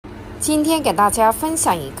今天给大家分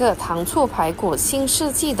享一个糖醋排骨新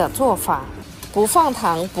世纪的做法，不放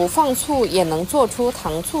糖不放醋也能做出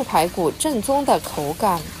糖醋排骨正宗的口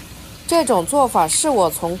感。这种做法是我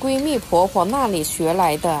从闺蜜婆婆那里学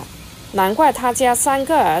来的，难怪她家3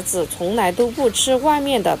个儿子从来都不吃外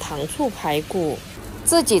面的糖醋排骨，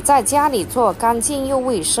自己在家里做干净又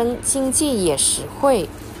卫生，经济也实惠。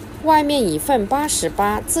外面一份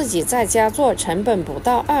88，自己在家做成本不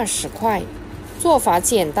到20块。做法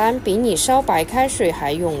简单，比你烧白开水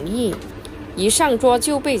还容易，一上桌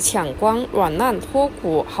就被抢光，软烂脱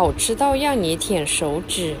骨，好吃到让你舔手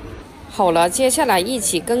指。好了，接下来一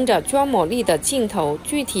起跟着娟魔力的镜头，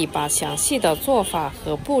具体把详细的做法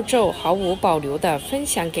和步骤毫无保留的分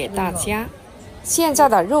享给大家。现在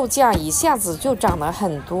的肉价一下子就涨了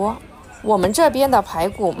很多，我们这边的排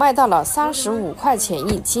骨卖到了35块钱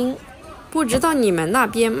一斤，不知道你们那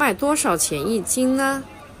边卖多少钱一斤呢？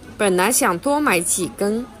本来想多买几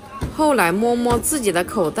根，后来摸摸自己的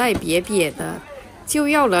口袋瘪瘪的，就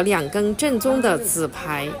要了2根正宗的紫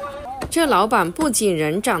排。这老板不仅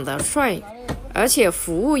人长得帅，而且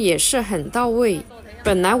服务也是很到位。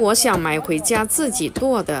本来我想买回家自己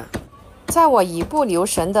剁的，在我一不留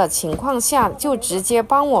神的情况下，就直接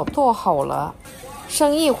帮我剁好了。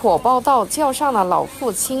生意火爆到叫上了老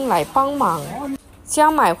父亲来帮忙，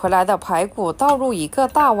将买回来的排骨倒入一个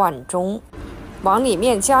大碗中，往里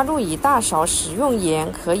面加入1大勺食用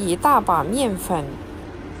盐和1大把面粉，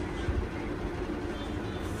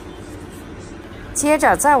接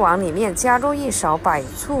着再往里面加入1勺白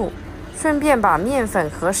醋，顺便把面粉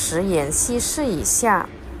和食盐稀释一下，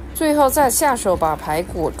最后再下手把排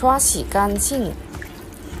骨抓洗干净。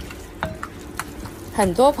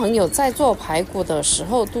很多朋友在做排骨的时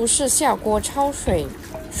候都是下锅焯水，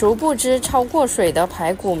殊不知焯过水的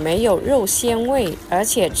排骨没有肉鲜味，而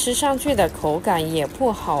且吃上去的口感也不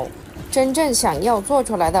好。真正想要做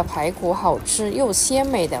出来的排骨好吃又鲜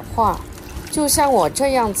美的话，就像我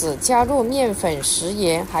这样子加入面粉、食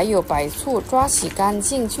盐还有白醋抓洗干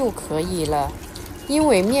净就可以了。因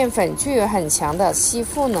为面粉具有很强的吸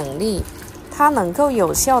附能力，它能够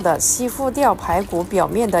有效地吸附掉排骨表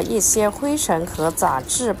面的一些灰尘和杂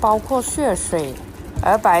质，包括血水。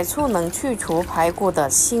而白醋能去除排骨的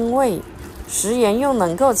腥味，食盐又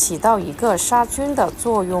能够起到一个杀菌的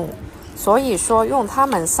作用，所以说用它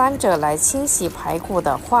们3者来清洗排骨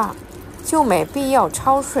的话，就没必要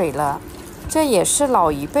焯水了。这也是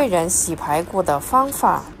老一辈人洗排骨的方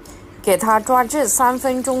法。给它抓至3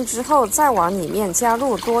分钟之后，再往里面加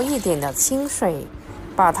入多一点的清水，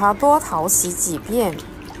把它多淘洗几遍，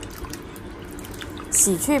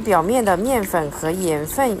洗去表面的面粉和盐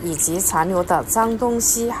分以及残留的脏东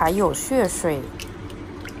西，还有血水。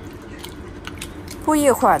不一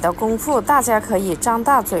会儿的功夫，大家可以张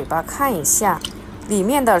大嘴巴看一下，里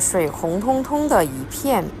面的水红彤彤的一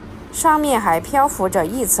片，上面还漂浮着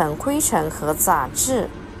一层灰尘和杂质。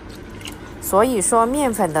所以说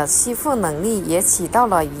面粉的吸附能力也起到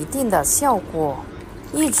了一定的效果，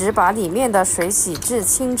一直把里面的水洗至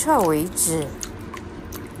清澈为止。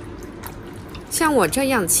像我这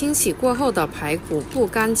样清洗过后的排骨不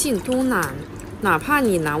干净都难，哪怕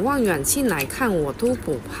你拿望远镜来看我都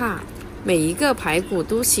不怕，每一个排骨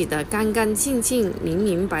都洗得干干净净、明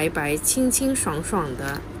明白白、清清爽爽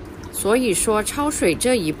的，所以说焯水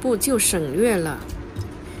这一步就省略了。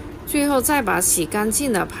最后再把洗干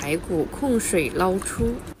净的排骨控水捞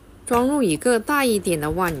出，装入一个大一点的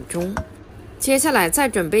碗中。接下来再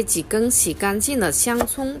准备几根洗干净的香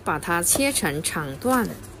葱，把它切成长段。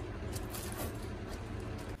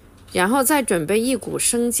然后再准备1股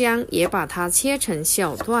生姜，也把它切成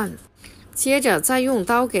小段，接着再用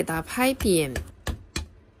刀给它拍扁。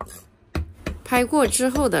拍过之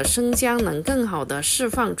后的生姜能更好的释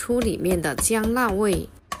放出里面的姜辣味。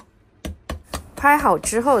拍好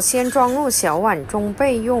之后先装入小碗中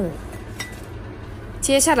备用。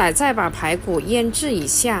接下来再把排骨腌制一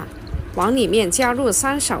下，往里面加入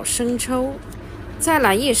3勺生抽，再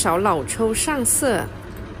来1勺老抽上色，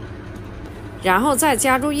然后再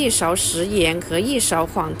加入1勺食盐和1勺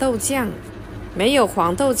黄豆酱，没有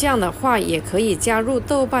黄豆酱的话也可以加入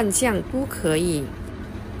豆瓣酱都可以。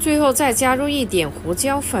最后再加入一点胡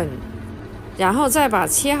椒粉，然后再把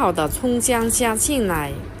切好的葱姜加进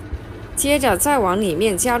来，接着再往里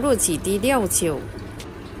面加入几滴料酒，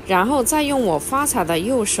然后再用我发财的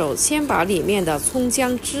右手先把里面的葱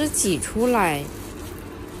姜汁挤出来，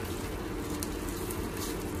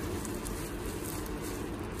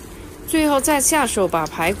最后再下手把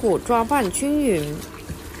排骨抓拌均匀，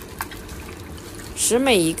使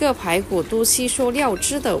每一个排骨都吸收料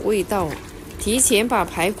汁的味道。提前把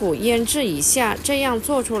排骨腌制一下，这样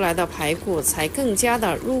做出来的排骨才更加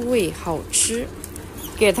的入味好吃。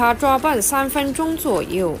给它抓拌3分钟左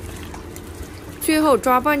右。最后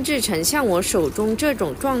抓拌制成像我手中这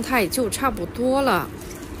种状态就差不多了，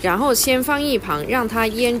然后先放一旁，让它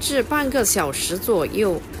腌制半个小时左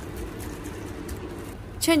右。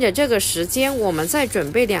趁着这个时间，我们再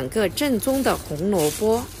准备2个正宗的红萝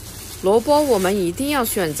卜。萝卜我们一定要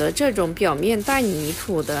选择这种表面带泥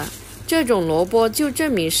土的，这种萝卜就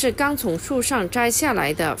证明是刚从树上摘下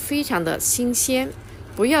来的，非常的新鲜。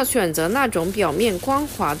不要选择那种表面光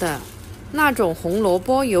滑的，那种红萝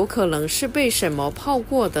卜有可能是被什么泡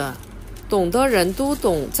过的，懂的人都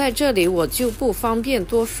懂，在这里我就不方便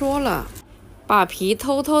多说了。把皮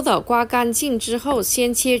偷偷的刮干净之后，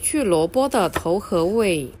先切去萝卜的头和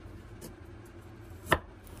尾，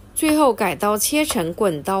最后改刀切成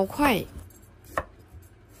滚刀块。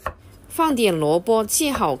放点萝卜，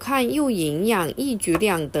既好看又营养，一举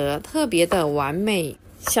两得，特别的完美。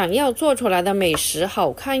想要做出来的美食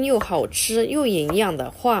好看又好吃又营养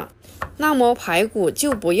的话，那么排骨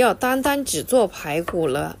就不要单单只做排骨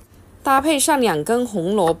了，搭配上2根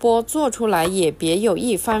红萝卜，做出来也别有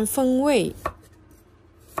一番风味。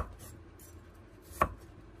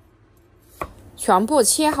全部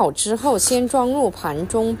切好之后，先装入盘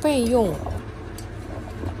中备用。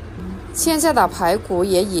现在的排骨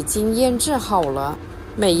也已经腌制好了，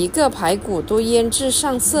每一个排骨都腌制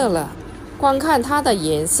上色了，光看它的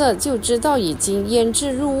颜色就知道已经腌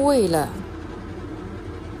制入味了。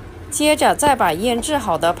接着再把腌制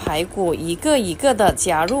好的排骨一个一个的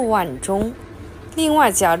夹入碗中，另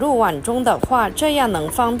外夹入碗中的话，这样能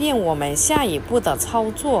方便我们下一步的操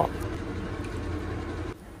作。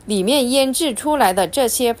里面腌制出来的这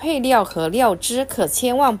些配料和料汁可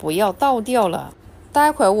千万不要倒掉了，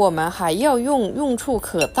待会我们还要用，用处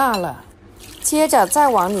可大了。接着再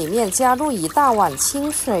往里面加入1大碗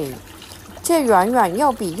清水，这远远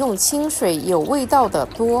要比用清水有味道的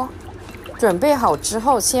多。准备好之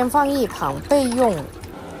后先放一旁备用。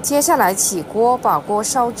接下来起锅，把锅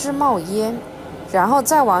烧至冒烟，然后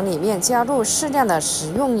再往里面加入适量的食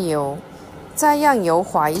用油，再让油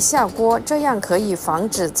滑一下锅，这样可以防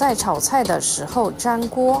止在炒菜的时候粘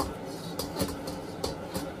锅。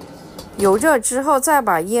油热之后，再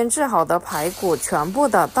把腌制好的排骨全部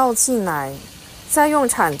的倒进来，再用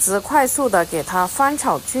铲子快速的给它翻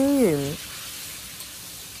炒均匀，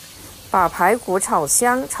把排骨炒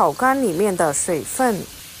香，炒干里面的水分。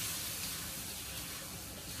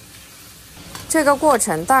这个过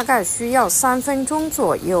程大概需要3分钟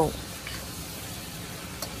左右。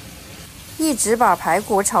一直把排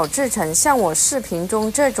骨炒制成像我视频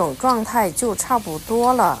中这种状态就差不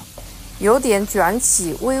多了，有点卷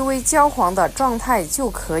起、微微焦黄的状态就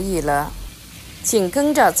可以了。紧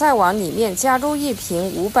跟着再往里面加入1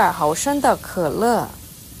瓶500毫升的可乐，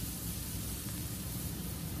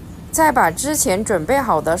再把之前准备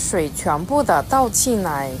好的水全部的倒进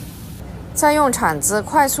来，再用铲子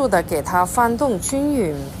快速的给它翻动均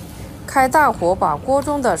匀，开大火把锅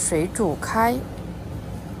中的水煮开。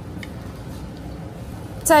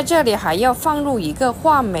在这里还要放入1个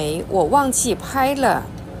话梅，我忘记拍了。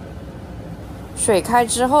水开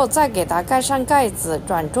之后，再给它盖上盖子，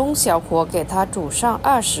转中小火给它煮上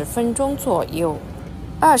20分钟左右。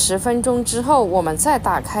20分钟之后，我们再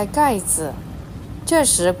打开盖子。这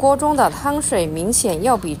时锅中的汤水明显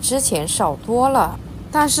要比之前少多了，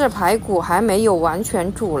但是排骨还没有完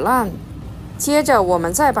全煮烂。接着我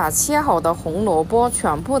们再把切好的红萝卜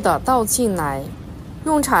全部的倒进来，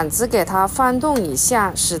用铲子给它翻动一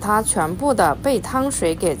下，使它全部的被汤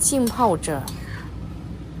水给浸泡着。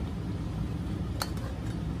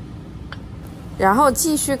然后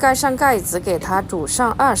继续盖上盖子，给它煮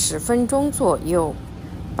上20分钟左右，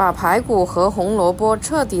把排骨和红萝卜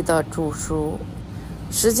彻底的煮熟。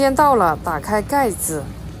时间到了，打开盖子，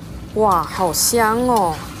哇，好香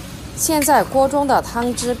哦！现在锅中的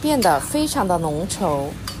汤汁变得非常的浓稠，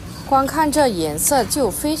光看这颜色就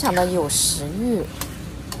非常的有食欲。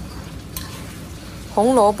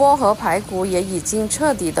红萝卜和排骨也已经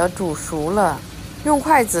彻底的煮熟了，用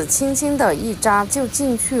筷子轻轻的一扎就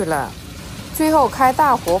进去了。最后开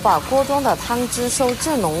大火把锅中的汤汁收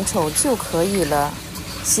至浓稠就可以了。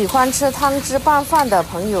喜欢吃汤汁拌饭的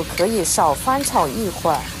朋友可以少翻炒一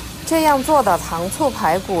会儿。这样做的糖醋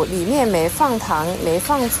排骨里面没放糖没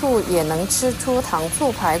放醋，也能吃出糖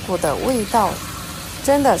醋排骨的味道，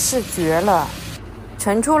真的是绝了。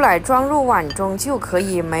盛出来装入碗中就可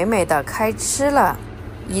以美美的开吃了。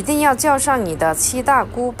一定要叫上你的7大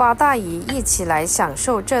姑8大姨一起来享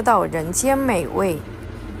受这道人间美味。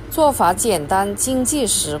做法简单，经济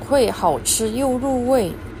实惠，好吃又入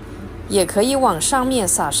味。也可以往上面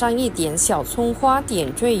撒上一点小葱花，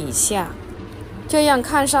点缀一下，这样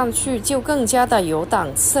看上去就更加的有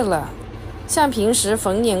档次了。像平时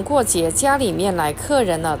逢年过节家里面来客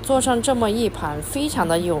人了，做上这么一盘，非常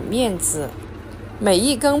的有面子。每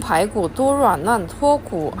一根排骨都软烂脱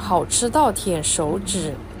骨，好吃到舔手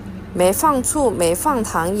指。没放醋没放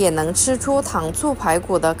糖也能吃出糖醋排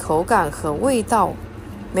骨的口感和味道。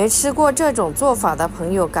没吃过这种做法的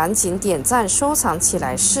朋友，赶紧点赞收藏起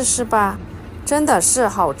来试试吧，真的是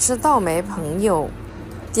好吃到没朋友。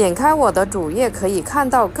点开我的主页可以看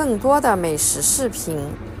到更多的美食视频，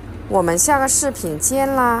我们下个视频见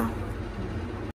啦。